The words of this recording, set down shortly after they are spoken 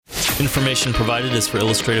Information provided is for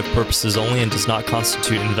illustrative purposes only and does not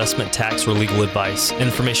constitute investment, tax, or legal advice.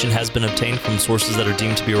 Information has been obtained from sources that are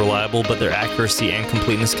deemed to be reliable, but their accuracy and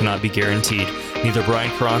completeness cannot be guaranteed. Neither Brian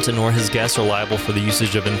Quaranta nor his guests are liable for the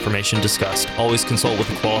usage of information discussed. Always consult with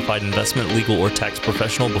a qualified investment, legal, or tax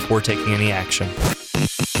professional before taking any action.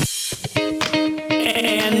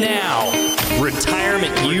 And now,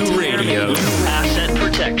 Retirement U Radio. Asset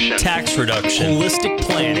protection, tax reduction, holistic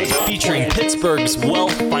planning, featuring Pittsburgh's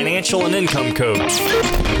wealth, financial, and income coach,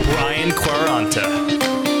 Brian Quaranta.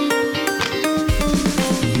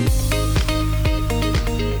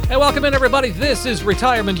 Hey, welcome in, everybody. This is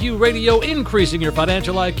Retirement U Radio, increasing your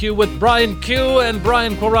financial IQ with Brian Q and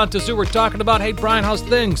Brian Quaranta. So we're talking about, hey, Brian, how's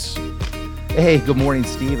things? Hey, good morning,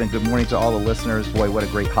 Steve, and good morning to all the listeners. Boy, what a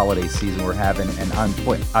great holiday season we're having. And on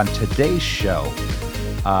today's show,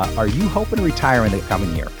 are you hoping to retire in the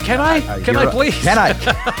coming year? Can I please? Can I?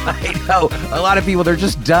 I know. A lot of people, they're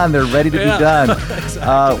just done. They're ready to be done.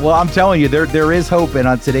 Exactly. Well, I'm telling you, there is hope. And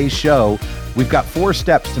on today's show, we've got 4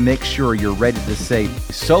 steps to make sure you're ready to say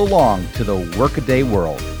so long to the workaday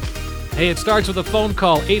world. Hey, it starts with a phone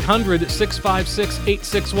call,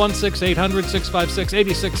 800-656-8616,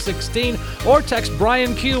 800-656-8616, or text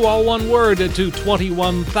Brian Q, all one word, to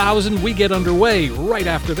 21,000. We get underway right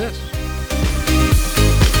after this.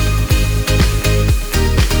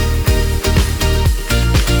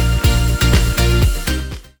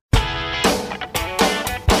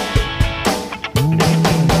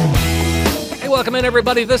 Welcome in,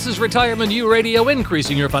 everybody. This is Retirement U Radio,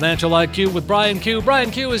 increasing your financial IQ with Brian Q. Brian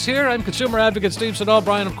Q is here. I'm consumer advocate Steve Siddall.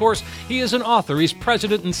 Brian, of course, he is an author. He's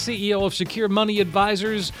president and CEO of Secure Money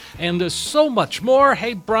Advisors, and so much more.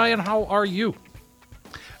 Hey, Brian, how are you?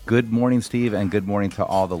 Good morning, Steve, and good morning to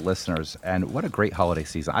all the listeners. And what a great holiday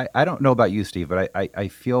season. I don't know about you, Steve, but I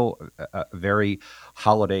feel very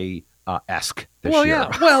holiday esque this year. Yeah.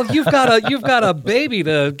 Well, you've got a baby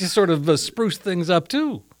to just sort of spruce things up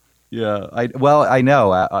too. Yeah, I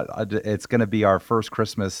know. It's going to be our first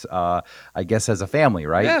Christmas, I guess, as a family,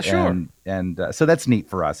 right? Yeah, sure. And so that's neat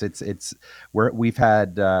for us. We've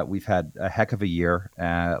had a heck of a year,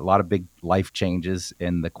 a lot of big life changes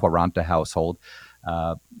in the Quaranta household,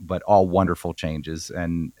 but all wonderful changes.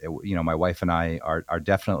 And my wife and I are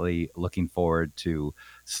definitely looking forward to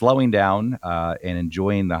slowing down and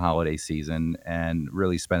enjoying the holiday season and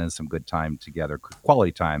really spending some good time together,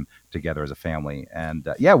 quality time together as a family. And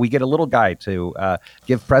we get a little guy to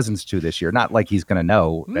give presents to this year. Not like he's going to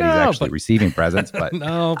know that he's actually receiving presents, but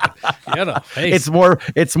no, hey. it's more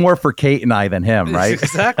for Kate and I than him, right?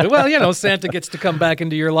 Exactly. Well, Santa gets to come back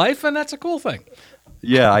into your life, and that's a cool thing.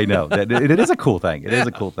 Yeah, I know. It is a cool thing. It is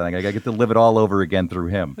a cool thing. I get to live it all over again through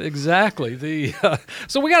him. Exactly.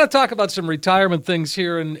 So we got to talk about some retirement things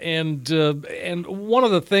here, and one of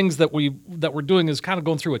the things that we're doing is kind of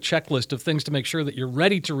going through a checklist of things to make sure that you're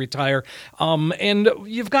ready to retire, and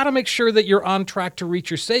you've got to make sure that you're on track to reach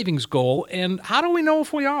your savings goal. And how do we know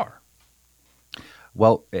if we are?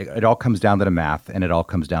 Well, it all comes down to the math, and it all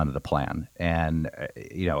comes down to the plan. And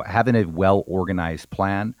having a well-organized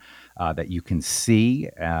plan that you can see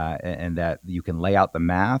and that you can lay out the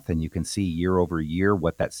math and you can see year over year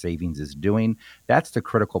what that savings is doing. That's the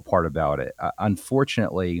critical part about it.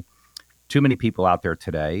 Unfortunately, too many people out there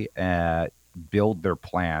today build their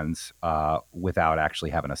plans without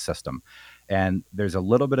actually having a system. And there's a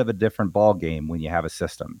little bit of a different ball game when you have a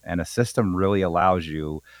system. And a system really allows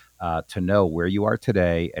you to know where you are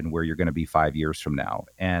today and where you're going to be 5 years from now.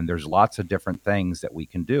 And there's lots of different things that we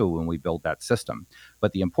can do when we build that system.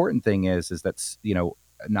 But the important thing is that,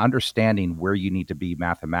 an understanding where you need to be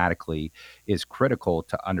mathematically is critical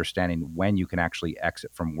to understanding when you can actually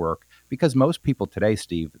exit from work. Because most people today,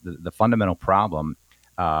 Steve, the fundamental problem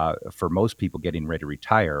for most people getting ready to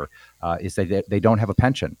retire is that they don't have a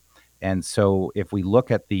pension. And so if we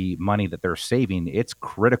look at the money that they're saving, it's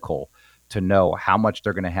critical to know how much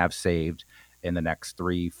they're going to have saved in the next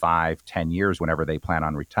 3, 5, 10 years whenever they plan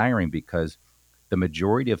on retiring, because the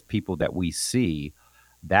majority of people that we see,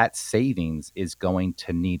 that savings is going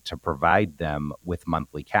to need to provide them with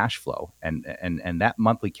monthly cash flow. And that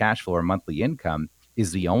monthly cash flow or monthly income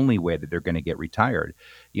is the only way that they're going to get retired.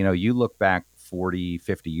 You look back 40,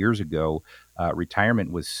 50 years ago,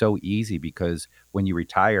 retirement was so easy because when you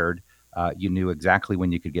retired, you knew exactly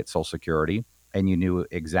when you could get Social Security. And you knew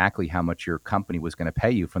exactly how much your company was going to pay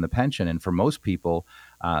you from the pension. And for most people,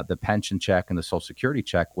 the pension check and the Social Security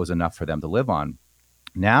check was enough for them to live on.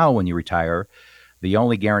 Now, when you retire, the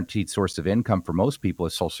only guaranteed source of income for most people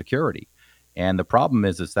is Social Security. And the problem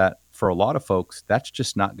is that for a lot of folks, that's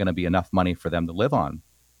just not going to be enough money for them to live on.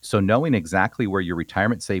 So knowing exactly where your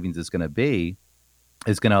retirement savings is going to be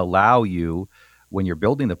is going to allow you when you're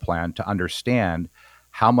building the plan to understand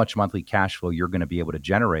how much monthly cash flow you're going to be able to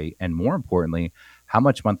generate. And more importantly, how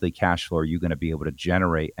much monthly cash flow are you going to be able to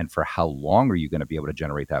generate, and for how long are you going to be able to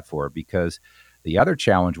generate that for? Because the other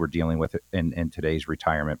challenge we're dealing with in today's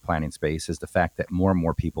retirement planning space is the fact that more and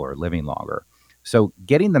more people are living longer. So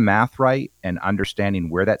getting the math right and understanding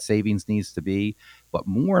where that savings needs to be, but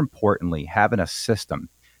more importantly, having a system,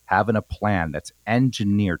 having a plan that's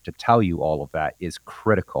engineered to tell you all of that is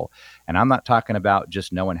critical. And I'm not talking about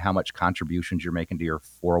just knowing how much contributions you're making to your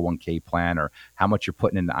 401k plan or how much you're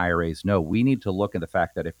putting in the IRAs. No, we need to look at the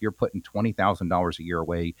fact that if you're putting $20,000 a year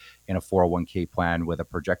away in a 401k plan with a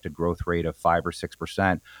projected growth rate of 5 or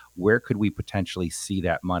 6%, where could we potentially see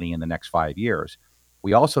that money in the next 5 years?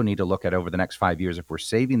 We also need to look at over the next 5 years, if we're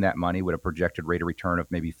saving that money with a projected rate of return of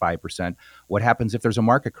maybe 5%, what happens if there's a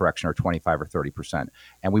market correction or 25 or 30%?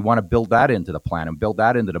 And we want to build that into the plan and build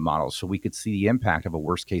that into the models so we could see the impact of a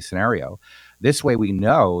worst case scenario. This way we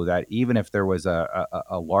know that even if there was a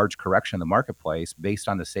large correction in the marketplace based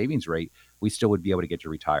on the savings rate, we still would be able to get you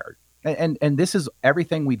retired. And this is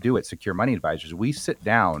everything we do at Secure Money Advisors. We sit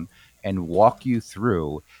down and walk you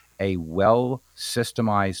through a well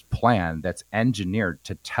systemized plan that's engineered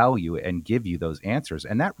to tell you and give you those answers.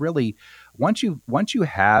 And that really, once you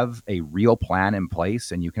have a real plan in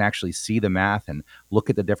place and you can actually see the math and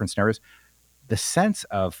look at the different scenarios, the sense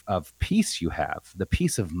of peace you have, the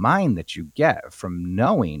peace of mind that you get from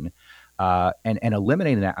knowing and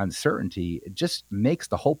eliminating that uncertainty, it just makes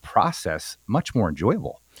the whole process much more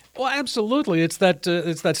enjoyable. Well, absolutely. It's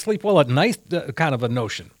that sleep well at night kind of a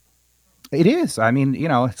notion. It is. I mean,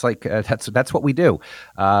 it's like that's what we do.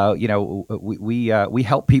 We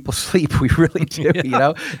help people sleep. We really do.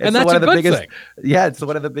 Yeah. And that's one of the biggest thing. Yeah, it's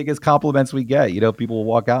one of the biggest compliments we get. People will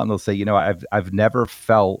walk out and they'll say, I've never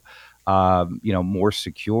felt more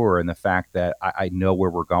secure in the fact that I know where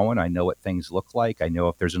we're going. I know what things look like. I know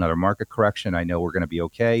if there's another market correction, I know we're going to be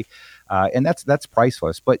okay. And that's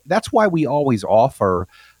priceless. But that's why we always offer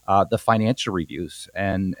the financial reviews,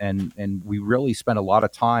 and we really spend a lot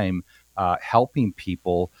of time helping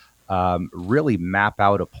people really map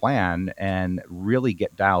out a plan and really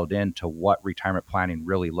get dialed into what retirement planning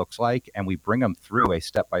really looks like. And we bring them through a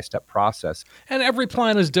step-by-step process. And every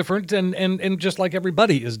plan is different, and just like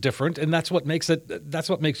everybody is different. And that's what makes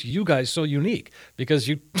you guys so unique, because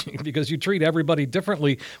you treat everybody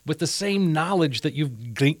differently with the same knowledge that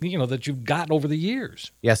you've got over the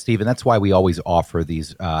years. Yes, Steve, and that's why we always offer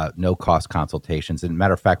these no-cost consultations. And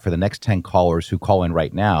matter of fact, for the next 10 callers who call in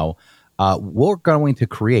right now, we're going to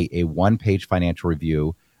create a one-page financial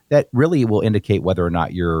review that really will indicate whether or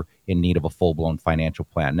not you're in need of a full-blown financial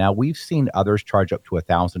plan. Now, we've seen others charge up to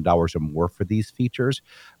 $1,000 or more for these features,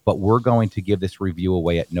 but we're going to give this review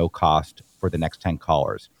away at no cost for the next 10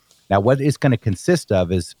 callers. Now, what it's going to consist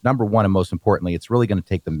of is, number one, and most importantly, it's really going to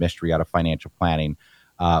take the mystery out of financial planning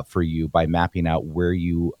for you by mapping out where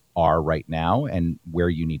you are right now and where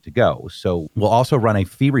you need to go. So we'll also run a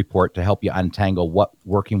fee report to help you untangle what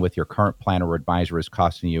working with your current plan or advisor is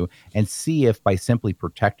costing you, and see if by simply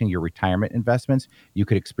protecting your retirement investments, you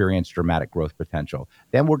could experience dramatic growth potential.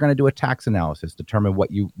 Then we're going to do a tax analysis, determine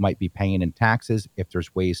what you might be paying in taxes, if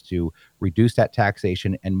there's ways to reduce that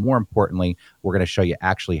taxation, and more importantly, we're going to show you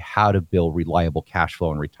actually how to build reliable cash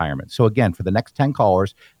flow in retirement. So again, for the next 10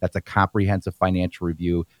 callers, that's a comprehensive financial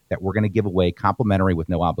review that we're going to give away complimentary with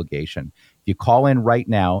no obligation. If you call in right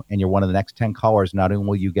now and you're one of the next 10 callers, not only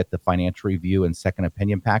will you get the financial review and second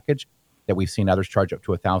opinion package that we've seen others charge up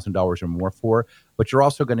to $1,000 or more for, but you're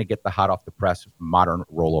also going to get the hot off the press modern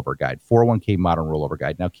rollover guide, 401k modern rollover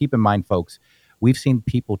guide. Now, keep in mind, folks, we've seen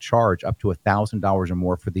people charge up to $1,000 or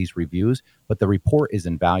more for these reviews, but the report is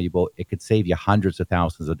invaluable. It could save you hundreds of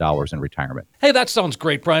thousands of dollars in retirement. Hey, that sounds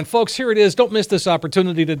great, Brian. Folks, here it is. Don't miss this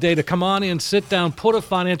opportunity today to come on in, sit down, put a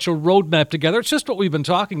financial roadmap together. It's just what we've been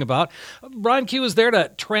talking about. Brian Q is there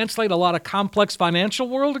to translate a lot of complex financial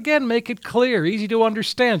world. Again, make it clear, easy to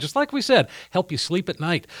understand. Just like we said, help you sleep at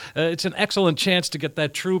night. It's an excellent chance to get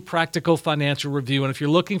that true practical financial review. And if you're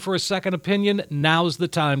looking for a second opinion, now's the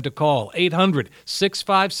time to call.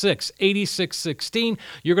 800-656-8616.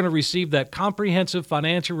 You're going to receive that comprehensive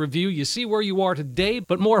financial review. You see where you are today,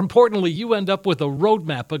 but more importantly, you end up with a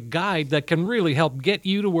roadmap, a guide that can really help get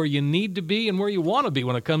you to where you need to be and where you want to be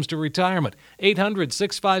when it comes to retirement.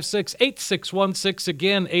 800-656-8616.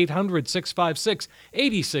 Again,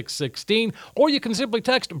 800-656-8616. Or you can simply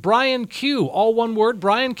text Brian Q, all one word,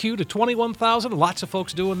 Brian Q to 21,000. Lots of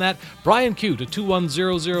folks doing that. Brian Q to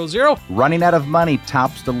 21000. Running out of money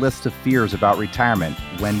tops the list of fears about retirement.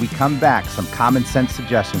 When we come back, some common sense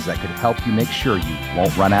suggestions that could help you make sure you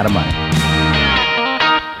won't run out of money.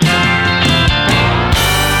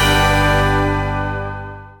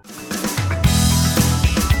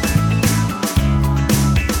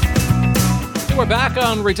 we're back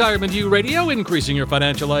on Retirement U Radio, increasing your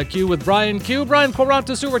financial IQ with Brian Q. Brian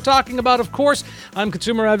Quarantas, who we're talking about, of course. I'm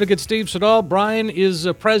consumer advocate Steve Siddall. Brian is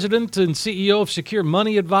president and CEO of Secure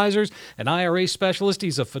Money Advisors, an IRA specialist.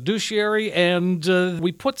 He's a fiduciary, and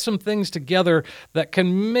we put some things together that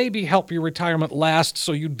can maybe help your retirement last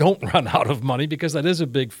so you don't run out of money, because that is a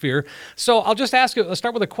big fear. So I'll just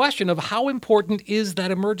start with a question of how important is that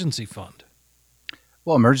emergency fund?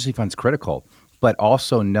 Well, emergency fund's critical, but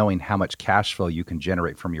also knowing how much cash flow you can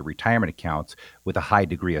generate from your retirement accounts with a high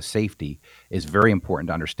degree of safety is very important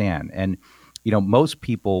to understand. And, most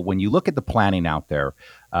people, when you look at the planning out there,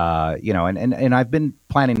 and I've been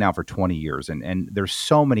planning now for 20 years, and there's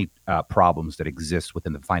so many problems that exist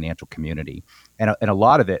within the financial community. And a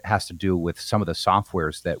lot of it has to do with some of the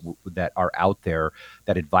softwares that are out there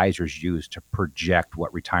that advisors use to project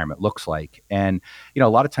what retirement looks like. And, a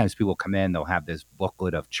lot of times people come in, they'll have this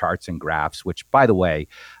booklet of charts and graphs, which, by the way,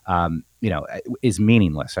 is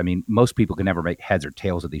meaningless. I mean, most people can never make heads or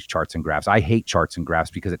tails of these charts and graphs. I hate charts and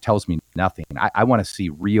graphs because it tells me nothing. I want to see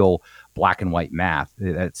real black and white math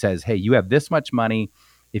that says, hey, you have this much money.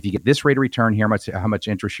 If you get this rate of return, how much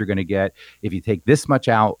interest you're going to get. If you take this much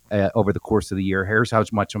out over the course of the year, here's how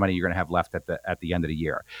much money you're going to have left at the end of the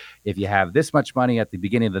year. If you have this much money at the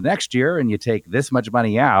beginning of the next year and you take this much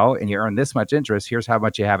money out and you earn this much interest, here's how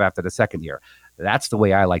much you have after the second year. That's the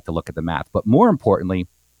way I like to look at the math. But more importantly,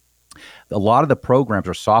 a lot of the programs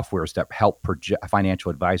or softwares that help financial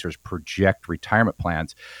advisors project retirement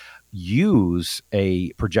plans use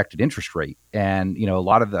a projected interest rate. And, a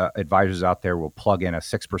lot of the advisors out there will plug in a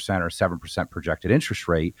 6% or 7% projected interest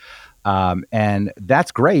rate. And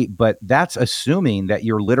that's great, but that's assuming that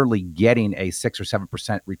you're literally getting a 6 or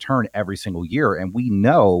 7% return every single year. And we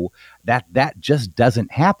know that just doesn't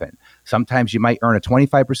happen. Sometimes you might earn a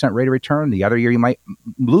 25% rate of return. The other year you might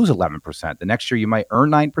lose 11%. The next year you might earn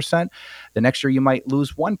 9%. The next year you might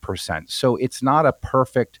lose 1%. So it's not a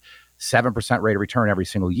perfect 7% rate of return every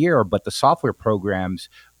single year, but the software programs,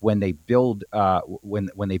 when they build when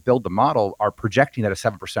they build the model, are projecting at a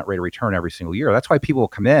 7% rate of return every single year. That's why people will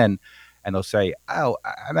come in and they'll say, "Oh,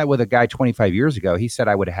 I met with a guy 25 years ago. He said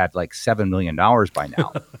I would have had like $7 million by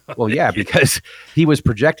now." Well, yeah, because he was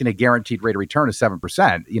projecting a guaranteed rate of return of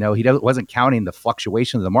 7%. He wasn't counting the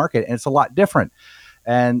fluctuations of the market, and it's a lot different.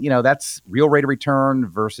 And, that's real rate of return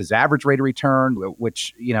versus average rate of return,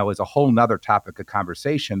 which, is a whole nother topic of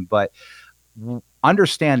conversation. But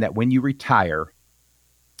understand that when you retire,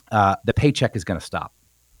 the paycheck is going to stop.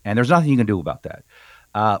 And there's nothing you can do about that.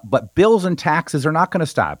 But bills and taxes are not going to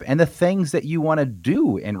stop. And the things that you want to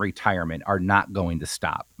do in retirement are not going to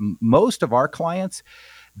stop. Most of our clients,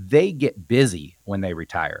 they get busy when they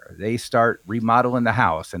retire. They start remodeling the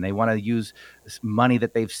house and they want to use money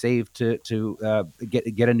that they've saved to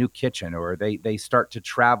get a new kitchen, or they start to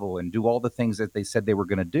travel and do all the things that they said they were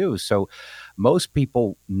going to do. So most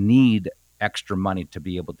people need extra money to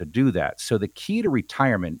be able to do that. So the key to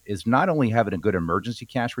retirement is not only having a good emergency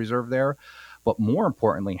cash reserve there, but more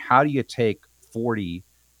importantly, how do you take 40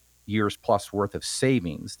 years plus worth of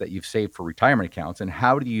savings that you've saved for retirement accounts, and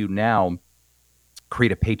how do you now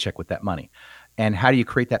create a paycheck with that money? And how do you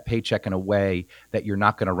create that paycheck in a way that you're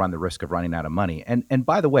not going to run the risk of running out of money? And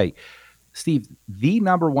by the way, Steve, the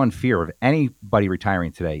number one fear of anybody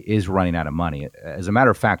retiring today is running out of money. As a matter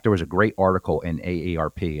of fact, there was a great article in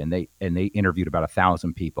AARP, and they interviewed about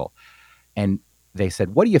 1,000 people. And they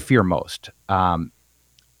said, what do you fear most?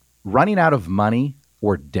 Running out of money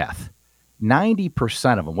or death?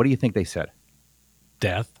 90% of them, what do you think they said?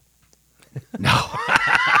 Death. No.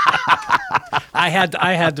 I had to.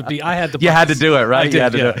 You had to do it, right? I did, you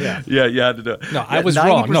had to yeah, do it. yeah. You had to do it. No, I was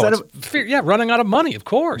wrong. No, it's fear, running out of money, of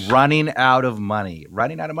course. Running out of money.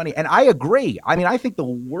 And I agree. I mean, I think the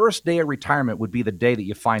worst day of retirement would be the day that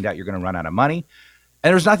you find out you're going to run out of money,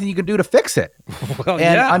 and there's nothing you can do to fix it. Well,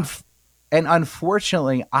 yeah. And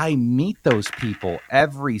unfortunately, I meet those people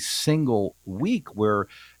every single week where,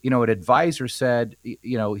 an advisor said,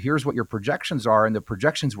 here's what your projections are. And the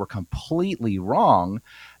projections were completely wrong.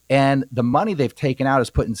 And the money they've taken out is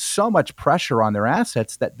putting so much pressure on their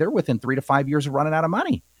assets that they're within 3 to 5 years of running out of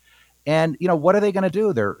money. And, what are they going to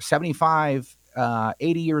do? They're 75,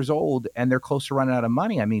 80 years old, and they're close to running out of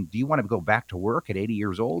money. I mean, do you want to go back to work at 80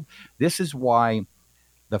 years old? This is why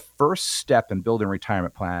the first step in building a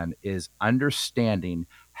retirement plan is understanding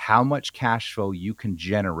how much cash flow you can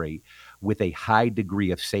generate with a high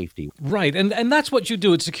degree of safety. Right. And that's what you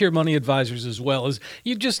do at Secure Money Advisors as well, is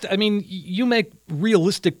you make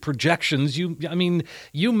realistic projections.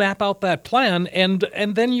 You map out that plan and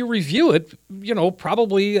then you review it,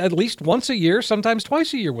 probably at least once a year, sometimes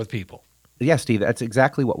twice a year with people. Yeah, Steve, that's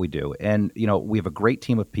exactly what we do. And, we have a great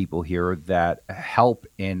team of people here that help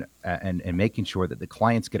in making sure that the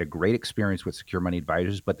clients get a great experience with Secure Money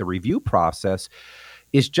Advisors. But the review process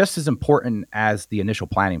is just as important as the initial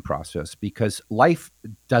planning process, because life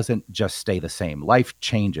doesn't just stay the same. Life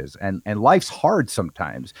changes, and life's hard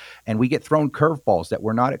sometimes. And we get thrown curveballs that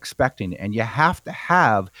we're not expecting. And you have to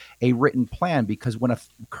have a written plan, because when a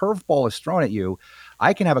curveball is thrown at you,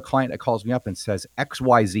 I can have a client that calls me up and says,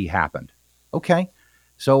 XYZ happened. Okay.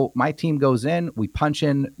 So my team goes in, we punch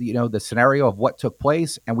in, the scenario of what took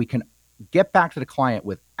place, and we can get back to the client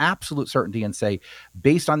with absolute certainty and say,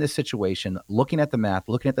 based on this situation, looking at the math,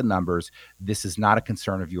 looking at the numbers, this is not a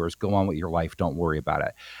concern of yours. Go on with your life. Don't worry about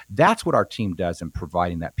it. That's what our team does in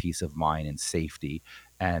providing that peace of mind and safety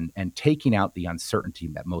and taking out the uncertainty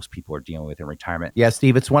that most people are dealing with in retirement. Yeah,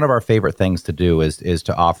 Steve, it's one of our favorite things to do is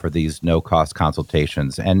to offer these no-cost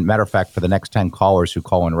consultations. And matter of fact, for the next 10 callers who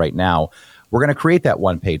call in right now, we're going to create that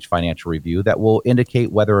one-page financial review that will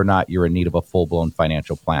indicate whether or not you're in need of a full-blown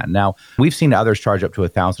financial plan. Now, we've seen others charge up to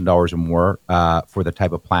 $1,000 or more for the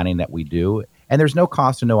type of planning that we do. And there's no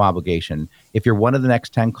cost and no obligation. If you're one of the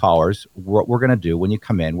next 10 callers, what we're going to do when you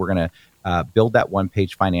come in, we're going to build that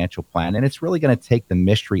one-page financial plan. And it's really going to take the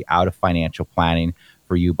mystery out of financial planning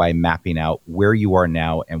for you by mapping out where you are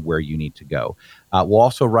now and where you need to go. We'll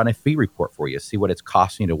also run a fee report for you, see what it's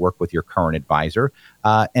costing you to work with your current advisor.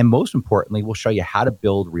 And most importantly, we'll show you how to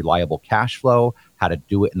build reliable cash flow, how to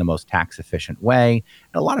do it in the most tax efficient way.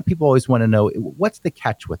 And a lot of people always want to know, what's the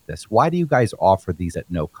catch with this? Why do you guys offer these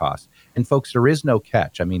at no cost? And folks, there is no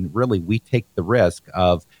catch. I mean, really, we take the risk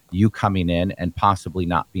of you coming in and possibly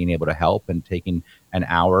not being able to help and taking an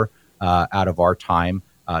hour out of our time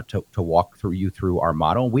to walk through our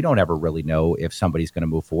model. We don't ever really know if somebody's going to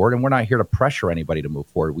move forward, and we're not here to pressure anybody to move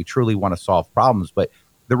forward. We truly want to solve problems. But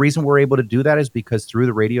the reason we're able to do that is because through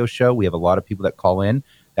the radio show, we have a lot of people that call in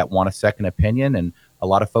that want a second opinion, and a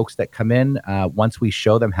lot of folks that come in, once we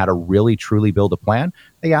show them how to really, truly build a plan,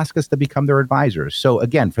 they ask us to become their advisors. So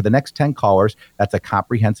again, for the next 10 callers, that's a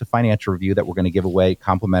comprehensive financial review that we're going to give away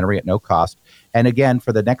complimentary at no cost. And again,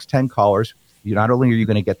 for the next 10 callers, not only are you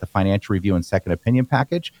going to get the financial review and second opinion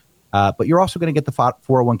package, but you're also going to get the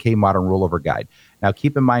 401k modern rollover guide. Now,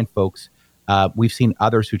 keep in mind, folks, we've seen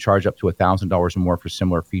others who charge up to $1,000 or more for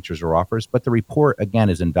similar features or offers, but the report, again,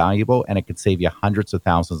 is invaluable, and it could save you hundreds of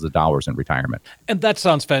thousands of dollars in retirement. And that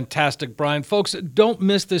sounds fantastic, Brian. Folks, don't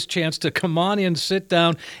miss this chance to come on in, sit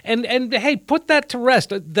down, and hey, put that to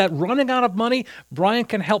rest. That running out of money, Brian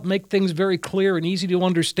can help make things very clear and easy to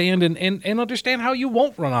understand, and understand how you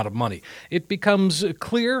won't run out of money. It becomes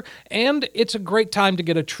clear, and it's a great time to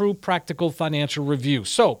get a true practical financial review.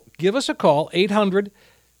 So give us a call,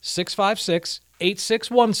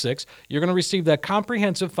 800-656-8616. You're going to receive that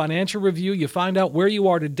comprehensive financial review. You find out where you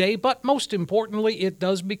are today, but most importantly, it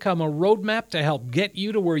does become a roadmap to help get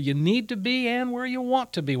you to where you need to be and where you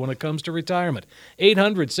want to be when it comes to retirement.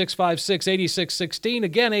 800-656-8616.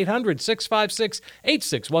 Again,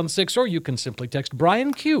 800-656-8616, or you can simply text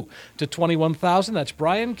Brian Q to 21,000. That's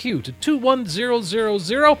Brian Q to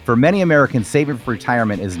 21000. For many Americans, saving for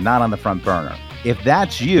retirement is not on the front burner. If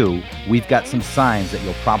that's you, we've got some signs that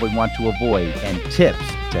you'll probably want to avoid and tips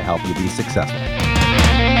to help you be successful.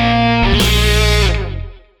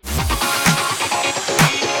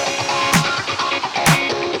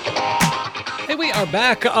 Hey, we are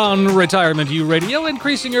back on Retirement U Radio,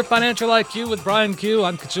 increasing your financial IQ with Brian Q.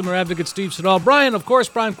 I'm consumer advocate Steve Siddall. Brian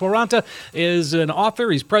Quaranta, is an author.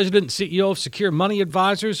 He's president and CEO of Secure Money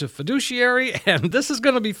Advisors, a fiduciary, and this is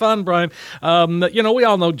going to be fun, Brian. We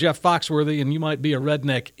all know Jeff Foxworthy, and you might be a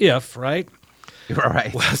redneck if, right?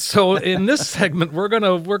 Right. So in this segment, we're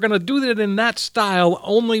gonna do it in that style.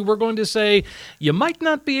 Only we're going to say you might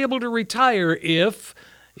not be able to retire if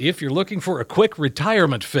you're looking for a quick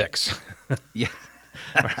retirement fix. Yeah.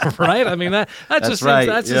 Right? I mean that's just right.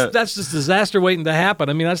 That's just disaster waiting to happen.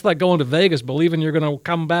 I mean, that's like going to Vegas believing you're going to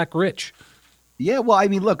come back rich. Yeah. Well, I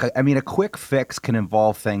mean, look. I mean, a quick fix can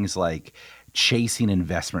involve things like chasing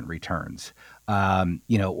investment returns.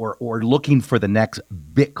 Or looking for the next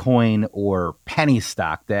Bitcoin or penny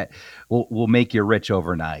stock that will make you rich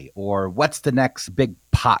overnight, or what's the next big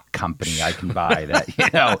pot company I can buy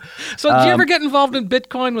that, So did you ever get involved in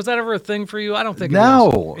Bitcoin? Was that ever a thing for you? I don't think no,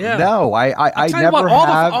 it was. Yeah. No, I never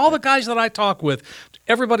have. All the guys that I talk with,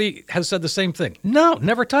 everybody has said the same thing. No,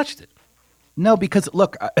 never touched it. No, because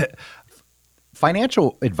look,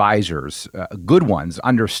 financial advisors, good ones,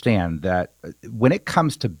 understand that when it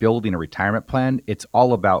comes to building a retirement plan, it's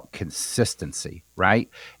all about consistency, right?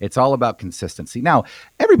 It's all about consistency. Now,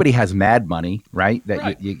 everybody has mad money, right, that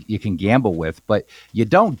right. You can gamble with, but you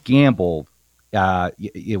don't gamble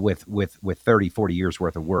with 30, 40 years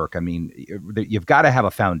worth of work. I mean, you've got to have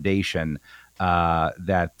a foundation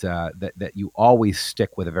that you always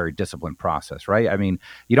stick with a very disciplined process, right? I mean,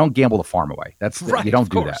 you don't gamble the farm away. Right, you don't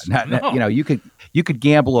do that. No. You know, you could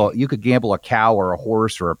gamble a cow or a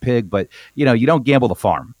horse or a pig, but you know, you don't gamble the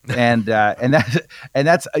farm. And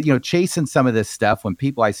that's you know, chasing some of this stuff when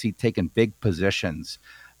people I see taking big positions,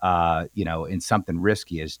 you know, in something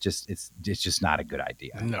risky it's just not a good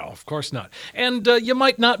idea. No, of course not. And you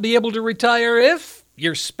might not be able to retire if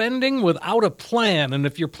you're spending without a plan. And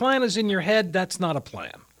if your plan is in your head, that's not a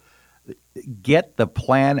plan. Get the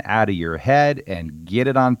plan out of your head and get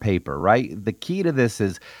it on paper, right? The key to this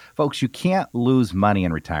is, folks, you can't lose money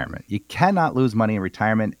in retirement. You cannot lose money in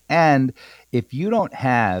retirement. And if you don't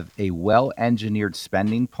have a well-engineered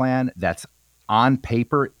spending plan that's on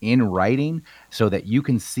paper in writing so that you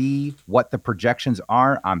can see what the projections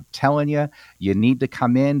are, I'm telling you, you need to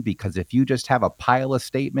come in, because if you just have a pile of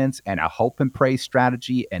statements and a hope and pray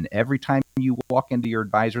strategy, and every time you walk into your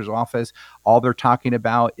advisor's office, all they're talking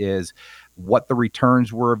about is what the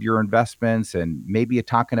returns were of your investments, and maybe you're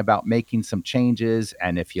talking about making some changes.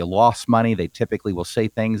 And if you lost money, they typically will say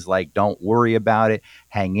things like, don't worry about it,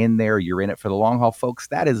 hang in there, you're in it for the long haul. Folks,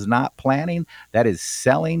 that is not planning, that is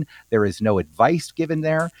selling. There is no advice given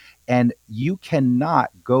there. And you cannot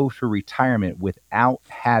go through retirement without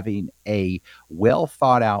having a well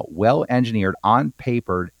thought out, well engineered, on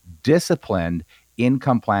paper, disciplined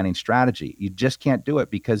income planning strategy. You just can't do it,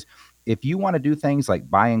 because if you want to do things like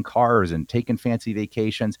buying cars and taking fancy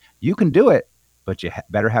vacations, you can do it, but you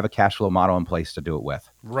better have a cash flow model in place to do it with.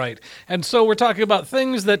 Right. And so we're talking about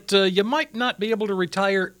things that you might not be able to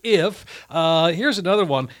retire if, here's another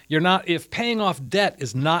one, if paying off debt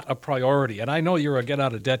is not a priority. And I know you're a get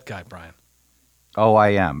out of debt guy, Brian. Oh, I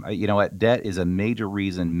am. You know what? Debt is a major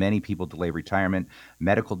reason many people delay retirement.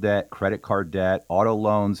 Medical debt, credit card debt, auto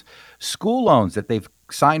loans, school loans that they've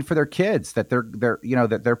signed for their kids that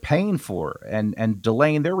they're paying for and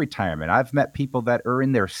delaying their retirement. I've met people that are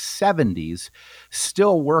in their 70s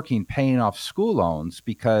still working, paying off school loans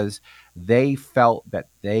because they felt that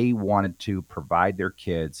they wanted to provide their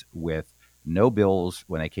kids with no bills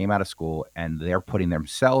when they came out of school, and they're putting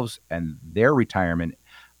themselves and their retirement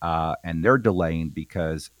and they're delaying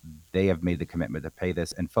because they have made the commitment to pay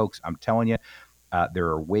this. And folks, I'm telling you, there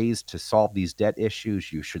are ways to solve these debt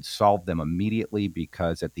issues. You should solve them immediately,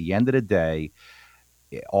 because at the end of the day,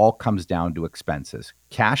 it all comes down to expenses.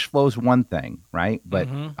 Cash flow is one thing, right? But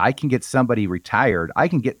I can get somebody retired. I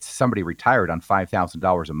can get somebody retired on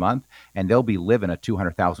 $5,000 a month, and they'll be living a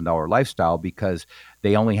 $200,000 lifestyle because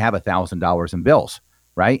they only have $1,000 in bills.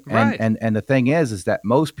 Right. And the thing is that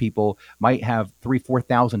most people might have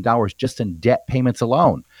 $3,000-$4,000 just in debt payments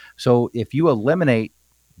alone. So if you eliminate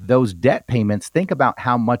those debt payments, think about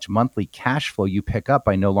how much monthly cash flow you pick up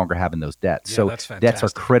by no longer having those debts. Yeah, so that's fantastic. Debts are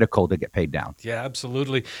critical to get paid down. Yeah,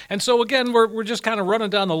 absolutely. And so again, we're just kind of running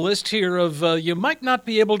down the list here of you might not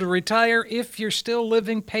be able to retire if you're still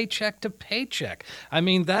living paycheck to paycheck. I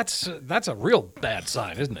mean, that's a real bad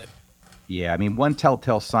sign, isn't it? Yeah, I mean, one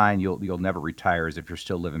telltale sign you'll never retire is if you're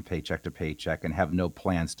still living paycheck to paycheck and have no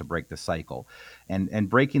plans to break the cycle. And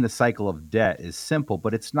breaking the cycle of debt is simple,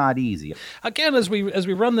 but it's not easy. Again, as we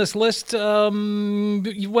run this list, we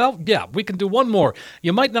can do one more.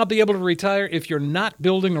 You might not be able to retire if you're not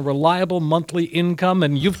building a reliable monthly income,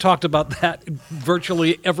 and you've talked about that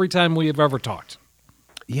virtually every time we have ever talked.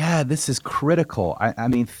 Yeah, this is critical. I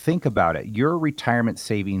mean, think about it. Your retirement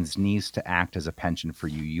savings needs to act as a pension for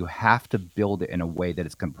you. You have to build it in a way that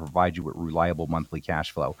it's going to provide you with reliable monthly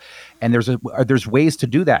cash flow. And there's ways to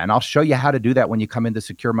do that. And I'll show you how to do that when you come into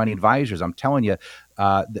Secure Money Advisors. I'm telling you,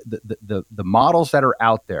 the models that are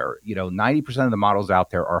out there, 90% of the models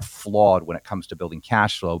out there are flawed when it comes to building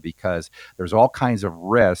cash flow, because there's all kinds of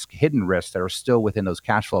hidden risks that are still within those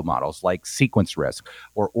cash flow models, like sequence risk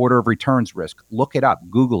or order of returns risk. Look it up,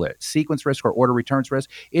 Google it. Sequence risk or order returns risk.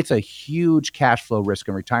 It's a huge cash flow risk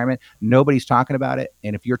in retirement. Nobody's talking about it.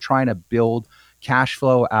 And if you're trying to build cash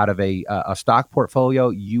flow out of a stock portfolio,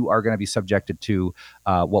 you are going to be subjected to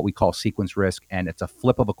what we call sequence risk, and it's a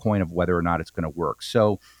flip of a coin of whether or not it's going to work.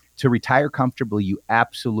 So to retire comfortably, you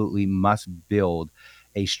absolutely must build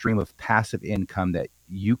a stream of passive income that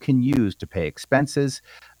you can use to pay expenses.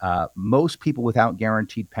 Most people without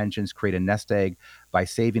guaranteed pensions create a nest egg by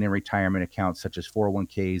saving in retirement accounts such as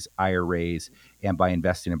 401ks, IRAs, and by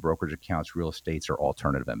investing in brokerage accounts, real estates, or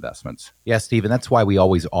alternative investments. Yes, Stephen, that's why we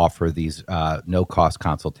always offer these no-cost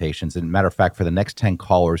consultations. And matter of fact, for the next 10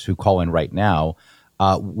 callers who call in right now,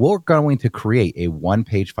 we're going to create a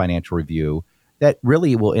one-page financial review that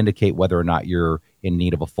really will indicate whether or not you're in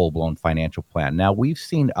need of a full-blown financial plan. Now, we've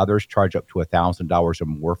seen others charge up to $1,000 or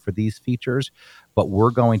more for these features, but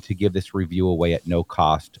we're going to give this review away at no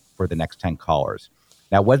cost for the next 10 callers.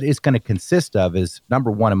 Now, what it's going to consist of is,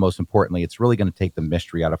 number one, and most importantly, it's really going to take the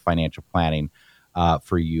mystery out of financial planning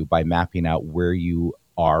for you by mapping out where you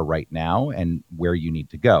are right now and where you need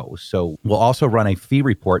to go. So we'll also run a fee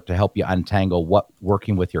report to help you untangle what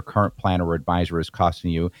working with your current planner or advisor is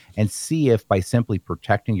costing you, and see if by simply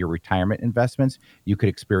protecting your retirement investments, you could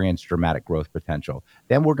experience dramatic growth potential.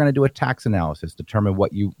 Then we're going to do a tax analysis, determine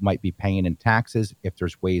what you might be paying in taxes, if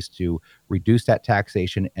there's ways to reduce that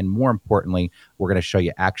taxation, and more importantly, we're going to show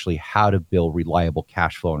you actually how to build reliable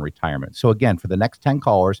cash flow in retirement. So again, for the next 10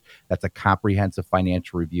 callers, that's a comprehensive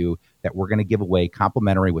financial review that we're going to give away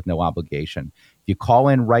complimentary with no obligation. If you call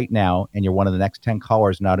in right now and you're one of the next 10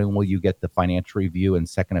 callers, not only will you get the financial review and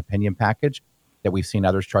second opinion package that we've seen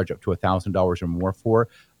others charge up to $1,000 or more for,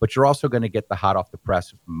 but you're also going to get the hot off the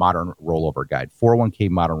press modern rollover guide, 401k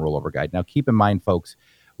modern rollover guide. Now, keep in mind, folks,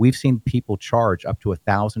 we've seen people charge up to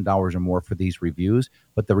 $1,000 or more for these reviews,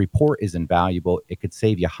 but the report is invaluable. It could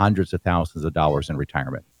save you hundreds of thousands of dollars in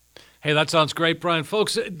retirement. Hey, that sounds great, Brian.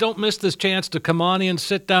 Folks, don't miss this chance to come on in,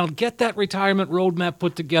 sit down, get that retirement roadmap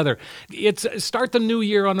put together. Start the new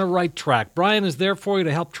year on the right track. Brian is there for you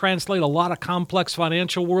to help translate a lot of complex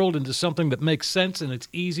financial world into something that makes sense and it's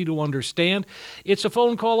easy to understand. It's a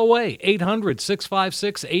phone call away,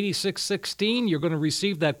 800-656-8616. You're going to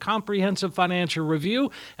receive that comprehensive financial review,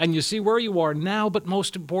 and you see where you are now, but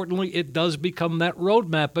most importantly, it does become that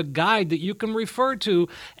roadmap, a guide that you can refer to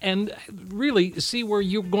and really see where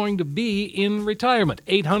you're going to be in retirement.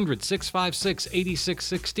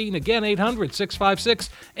 800-656-8616. Again,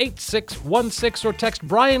 800-656-8616, or text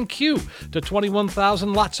Brian Q to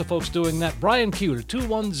 21,000. Lots of folks doing that. Brian Q to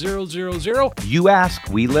 21000. You ask,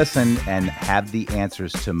 we listen, and have the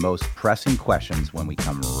answers to most pressing questions when we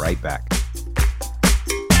come right back.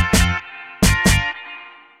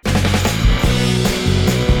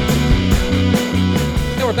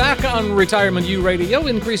 We're back on Retirement U Radio,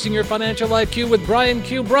 increasing your financial IQ with Brian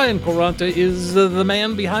Q. Brian Quaranta is the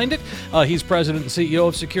man behind it. He's president and CEO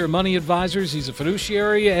of Secure Money Advisors. He's a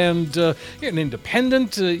fiduciary and you're an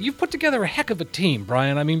independent. You've put together a heck of a team,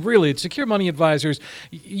 Brian. I mean, really, at Secure Money Advisors,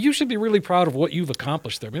 you should be really proud of what you've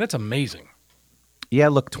accomplished there. I mean, that's amazing. Yeah,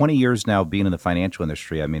 look, 20 years now being in the financial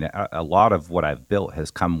industry, I mean, a lot of what I've built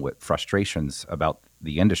has come with frustrations about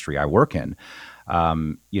the industry I work in.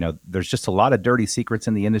 There's just a lot of dirty secrets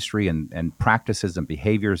in the industry and practices and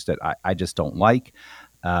behaviors that I just don't like.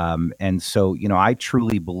 And so, I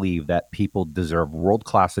truly believe that people deserve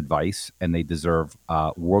world-class advice and they deserve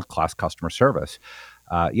world-class customer service.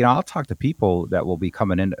 I'll talk to people that will be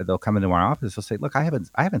coming in. They'll come into our office. They'll say, "Look, I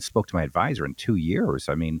haven't spoke to my advisor in 2 years.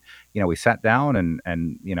 I mean, we sat down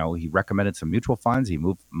and he recommended some mutual funds. He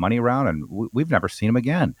moved money around, and we've never seen him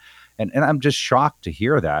again." And I'm just shocked to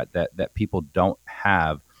hear that people don't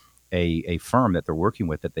have a firm that they're working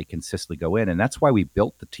with that they consistently go in, and that's why we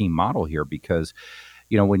built the team model here, because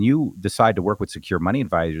when you decide to work with Secure Money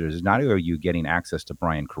Advisors, not only are you getting access to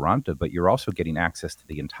Brian Quaranta, but you're also getting access to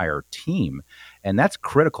the entire team. And that's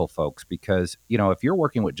critical, folks, because, if you're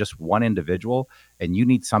working with just one individual and you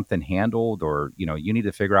need something handled, or, you need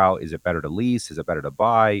to figure out, is it better to lease? Is it better to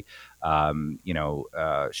buy?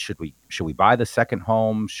 Should we buy the second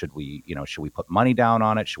home? Should we put money down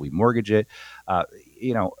on it? Should we mortgage it?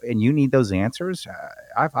 And you need those answers.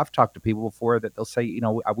 I've talked to people before that they'll say,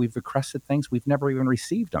 we've requested things, we've never even received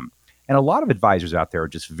them. And a lot of advisors out there are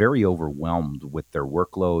just very overwhelmed with their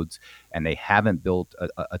workloads, and they haven't built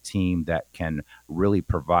a team that can really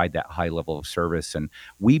provide that high level of service. And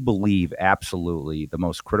we believe absolutely the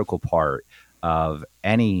most critical part of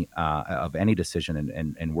any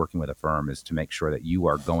decision in working with a firm is to make sure that you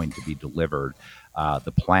are going to be delivered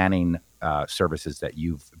the planning services that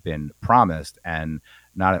you've been promised, and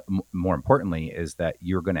more importantly is that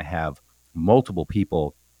you're going to have multiple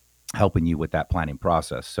people helping you with that planning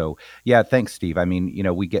process. So yeah, thanks, Steve. I mean,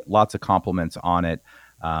 we get lots of compliments on it.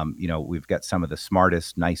 We've got some of the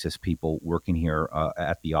smartest, nicest people working here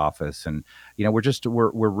at the office, and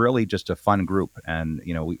we're really just a fun group. And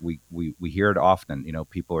we hear it often.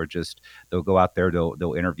 People are they'll go out there,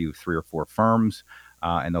 they'll interview 3 or 4 firms,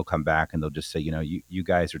 and they'll come back and they'll just say, you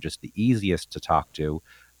guys are just the easiest to talk to,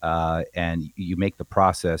 and you make the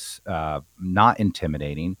process not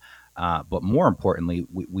intimidating. But more importantly,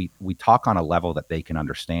 we talk on a level that they can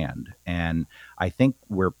understand. And I think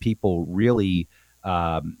where people really,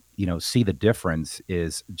 see the difference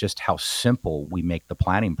is just how simple we make the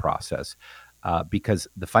planning process. Because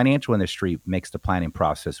the financial industry makes the planning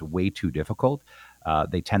process way too difficult.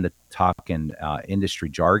 They tend to talk in industry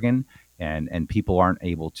jargon, and people aren't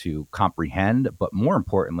able to comprehend. But more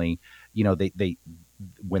importantly, they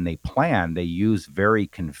when they plan, they use very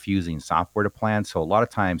confusing software to plan. So a lot of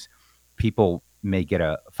times people may get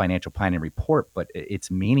a financial planning report, but it's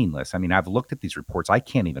meaningless. I mean, I've looked at these reports. I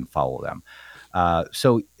can't even follow them.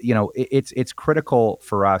 So it's critical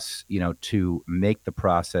for us, to make the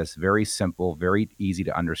process very simple, very easy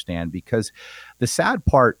to understand, because the sad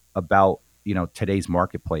part about, today's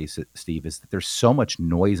marketplace, Steve, is that there's so much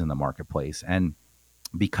noise in the marketplace. And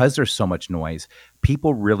because there's so much noise,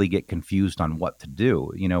 people really get confused on what to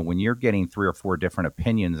do. When you're getting 3 or 4 different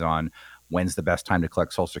opinions on when's the best time to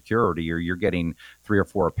collect Social Security, or you're getting 3 or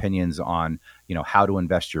 4 opinions on, how to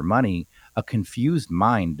invest your money, a confused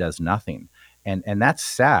mind does nothing. And that's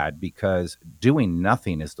sad, because doing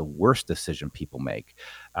nothing is the worst decision people make.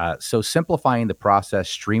 So simplifying the process,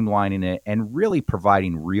 streamlining it, and really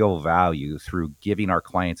providing real value through giving our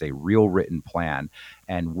clients a real written plan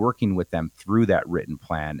and working with them through that written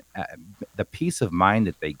plan, the peace of mind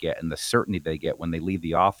that they get and the certainty they get when they leave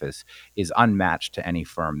the office is unmatched to any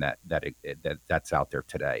firm that's out there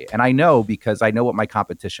today. And I know, because I know what my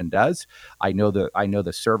competition does. I know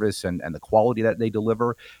the service and the quality that they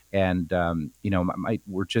deliver. And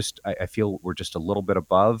I feel we're just a little bit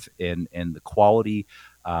above in the quality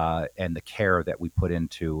and the care that we put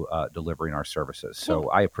into delivering our services. So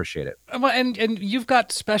I appreciate it. And you've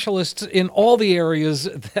got specialists in all the areas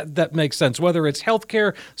that make sense, whether it's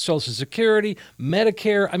healthcare, Social Security,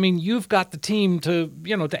 Medicare. I mean, you've got the team to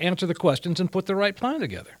answer the questions and put the right plan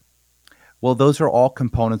together. Well, those are all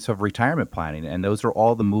components of retirement planning, and those are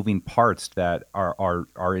all the moving parts that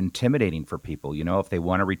are intimidating for people. If they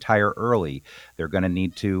want to retire early, they're going to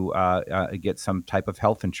need to get some type of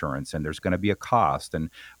health insurance, and there's going to be a cost. And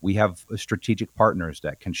we have strategic partners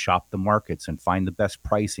that can shop the markets and find the best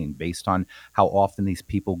pricing based on how often these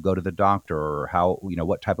people go to the doctor, or how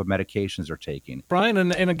what type of medications they're taking. Brian,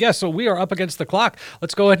 and a guest. So we are up against the clock.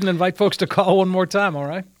 Let's go ahead and invite folks to call one more time. All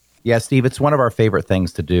right. Yeah, Steve, it's one of our favorite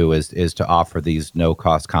things to do is to offer these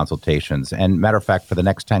no-cost consultations. And matter of fact, for the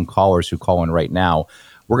next 10 callers who call in right now,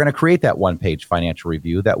 we're going to create that one-page financial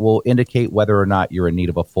review that will indicate whether or not you're in need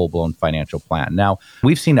of a full-blown financial plan. Now,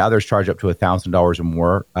 we've seen others charge up to $1,000 or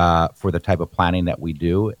more for the type of planning that we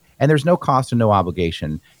do. And there's no cost and no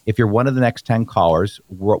obligation. If you're one of the next 10 callers,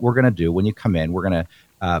 what we're going to do when you come in, we're going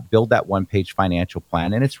to build that one-page financial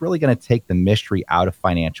plan. And it's really going to take the mystery out of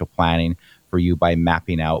financial planning for you by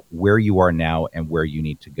mapping out where you are now and where you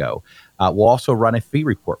need to go. We'll also run a fee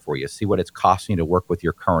report for you, see what it's costing you to work with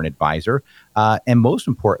your current advisor. And most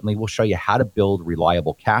importantly, we'll show you how to build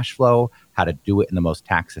reliable cash flow, how to do it in the most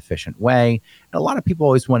tax efficient way. And a lot of people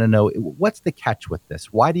always want to know, what's the catch with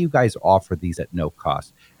this? Why do you guys offer these at no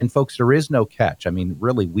cost? And folks, there is no catch. I mean,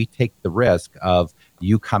 really, we take the risk of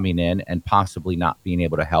you coming in and possibly not being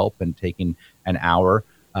able to help and taking an hour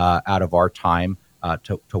out of our time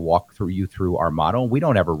to walk through our model. We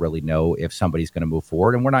don't ever really know if somebody's going to move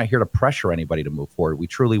forward, and we're not here to pressure anybody to move forward. We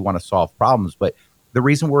truly want to solve problems. But the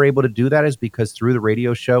reason we're able to do that is because through the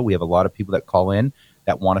radio show, we have a lot of people that call in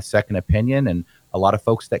that want a second opinion, and a lot of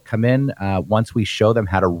folks that come in, once we show them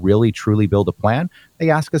how to really, truly build a plan,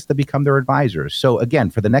 they ask us to become their advisors. So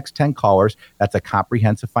again, for the next 10 callers, that's a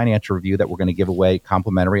comprehensive financial review that we're going to give away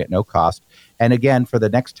complimentary at no cost. And again, for the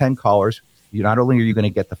next 10 callers, not only are you going to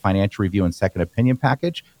get the financial review and second opinion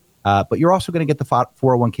package, but you're also going to get the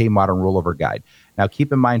 401k modern rollover guide. Now,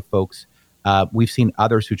 keep in mind, folks, we've seen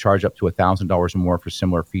others who charge up to $1,000 or more for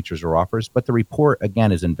similar features or offers, but the report,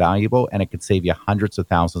 again, is invaluable, and it could save you hundreds of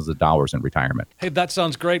thousands of dollars in retirement. Hey, that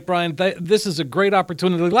sounds great, Brian. This is a great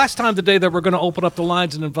opportunity. Last time today that we're going to open up the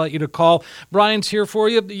lines and invite you to call. Brian's here for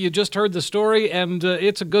you. You just heard the story, and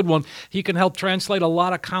it's a good one. He can help translate a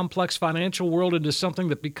lot of complex financial world into something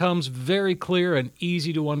that becomes very clear and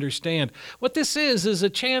easy to understand. What this is a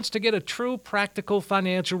chance to get a true practical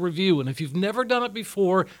financial review, and if you've never done it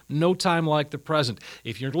before, no time like the present.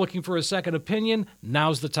 If you're looking for a second opinion,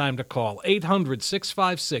 now's the time to call.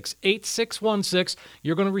 800-656-8616.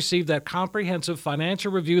 You're going to receive that comprehensive financial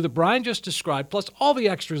review that Brian just described, plus all the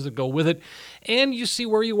extras that go with it. And you see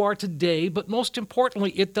where you are today, but most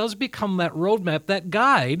importantly, it does become that roadmap, that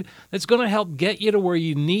guide that's going to help get you to where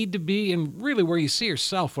you need to be and really where you see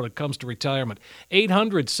yourself when it comes to retirement.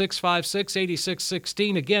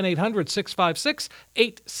 800-656-8616. Again,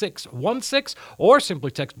 800-656-8616, or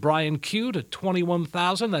simply text Brian Q to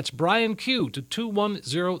 21,000. That's Brian Q to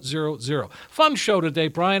 21000. Fun show today,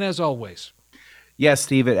 Brian, as always. Yes,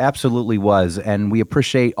 Steve, it absolutely was. And we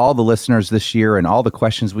appreciate all the listeners this year and all the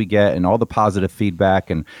questions we get and all the positive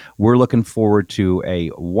feedback. And we're looking forward to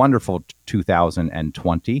a wonderful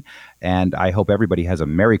 2020. And I hope everybody has a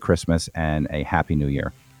Merry Christmas and a Happy New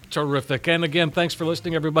Year. Terrific. And again, thanks for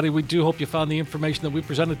listening, everybody. We do hope you found the information that we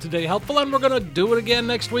presented today helpful, and we're going to do it again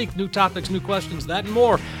next week. New topics, new questions, that and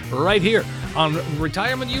more right here on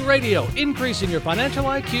Retirement U Radio, increasing your financial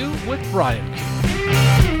IQ with Brian Q.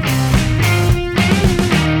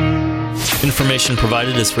 Information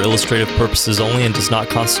provided is for illustrative purposes only and does not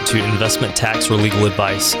constitute investment, tax, or legal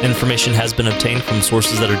advice. Information has been obtained from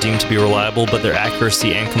sources that are deemed to be reliable, but their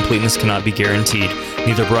accuracy and completeness cannot be guaranteed.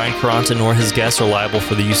 Neither Brian Caranta nor his guests are liable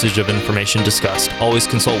for the usage of information discussed. Always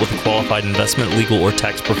consult with a qualified investment, legal, or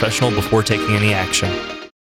tax professional before taking any action.